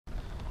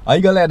Aí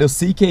galera, eu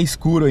sei que é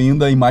escuro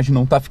ainda, a imagem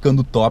não tá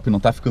ficando top, não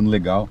tá ficando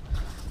legal,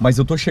 mas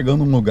eu tô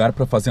chegando num lugar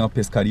pra fazer uma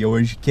pescaria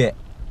hoje que é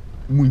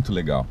muito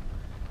legal.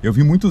 Eu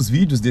vi muitos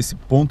vídeos desse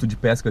ponto de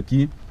pesca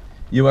aqui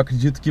e eu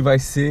acredito que vai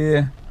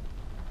ser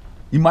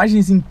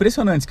imagens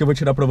impressionantes que eu vou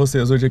tirar pra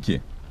vocês hoje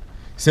aqui.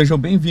 Sejam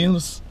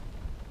bem-vindos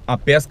à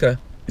pesca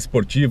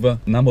esportiva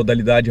na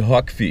modalidade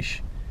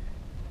rockfish.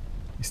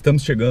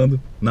 Estamos chegando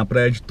na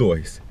praia de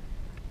Torres.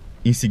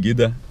 Em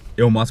seguida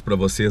eu mostro pra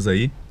vocês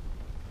aí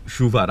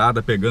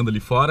chuvarada pegando ali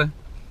fora,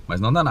 mas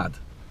não dá nada.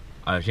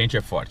 A gente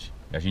é forte,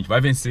 a gente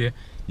vai vencer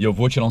e eu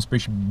vou tirar uns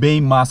peixes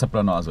bem massa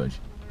pra nós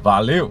hoje.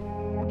 Valeu!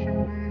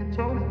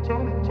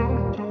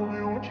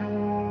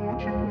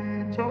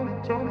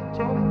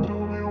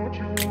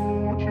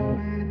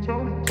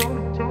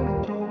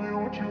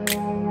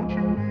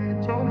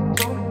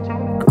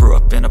 I grew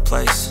up in a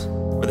place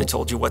where they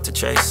told you what to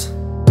chase,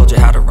 told you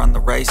how to run the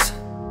race,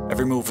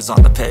 every move was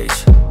on the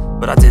page,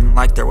 but I didn't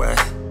like their way,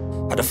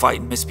 had to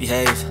fight and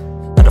misbehave.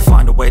 Had to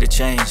find a way to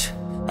change,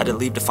 had to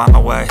leave to find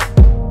my way.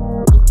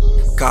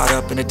 Caught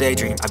up in a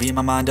daydream, I beat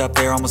my mind up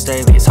there almost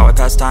daily. It's how I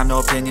pass time, no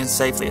opinions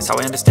safely. It's how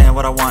I understand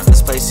what I want in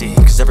this place, see.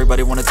 Cause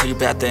everybody wanna tell you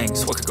bad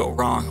things, what could go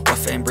wrong, what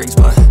fame brings.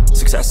 But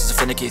success is a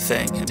finicky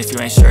thing, and if you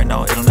ain't sure,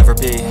 no, it'll never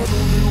be.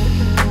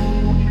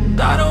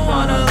 I don't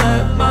wanna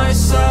let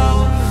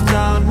myself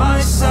down,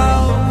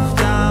 myself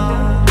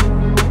down.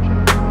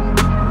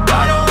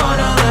 I don't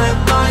wanna let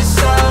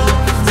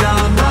myself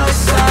down,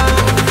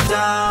 myself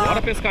down.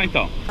 Bora pescar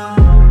então.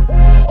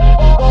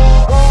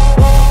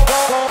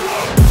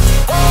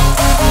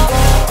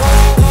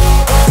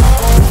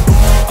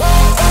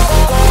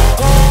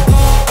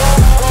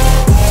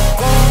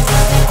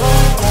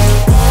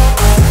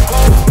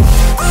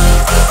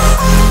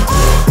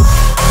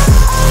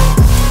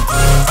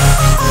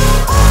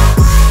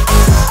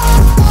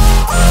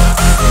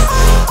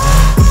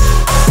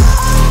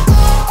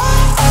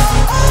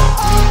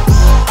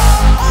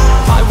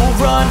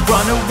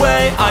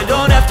 I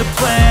don't have to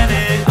plan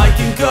it, I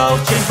can go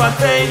change my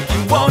fate.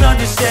 You won't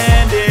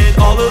understand it,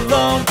 all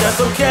alone, that's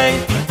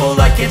okay. People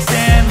I can't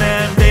stand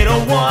them, they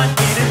don't want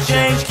me to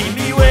change. Keep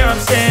me where I'm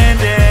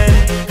standing,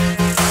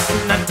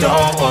 and I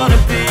don't wanna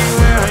be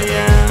where I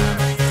am.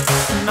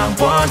 And I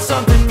want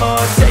something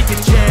more, take a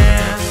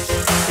chance.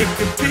 It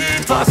could be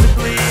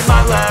possibly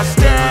my last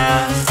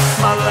dance,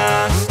 my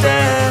last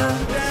dance.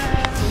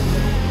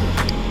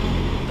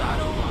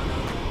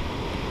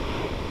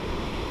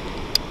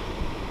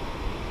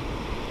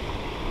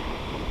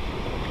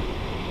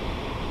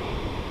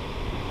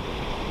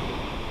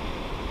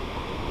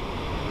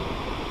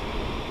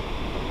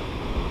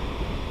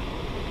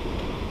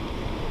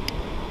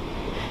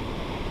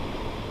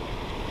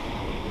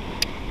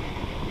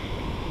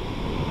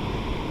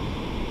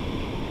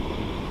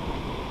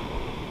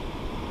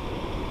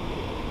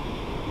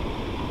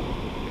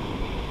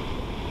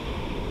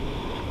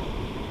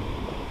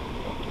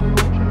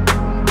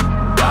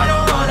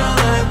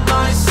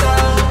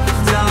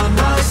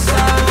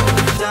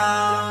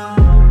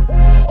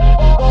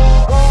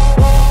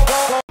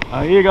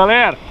 Aí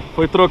galera,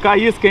 foi trocar a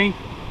isca, hein?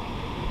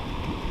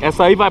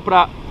 Essa aí vai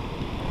pra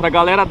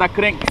galera da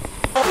kranx.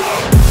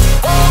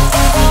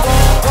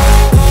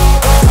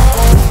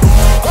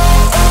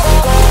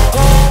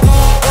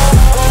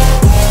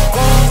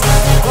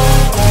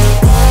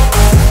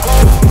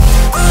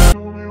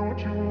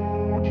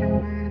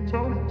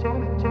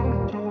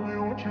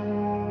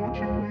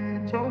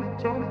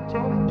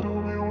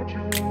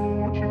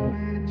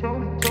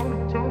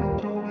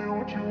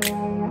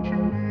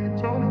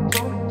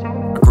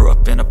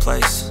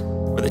 Place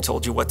where they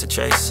told you what to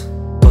chase,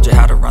 told you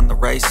how to run the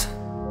race,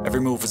 every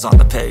move was on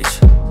the page,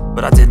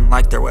 but I didn't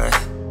like their way,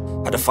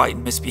 had to fight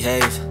and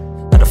misbehave,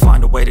 had to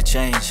find a way to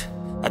change,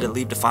 had to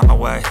leave to find my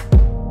way.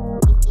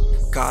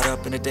 Caught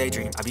up in a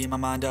daydream, I beat my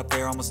mind up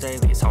there almost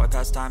daily. It's how I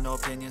pass time, no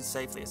opinions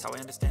safely. It's how I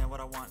understand what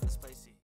I want in this place.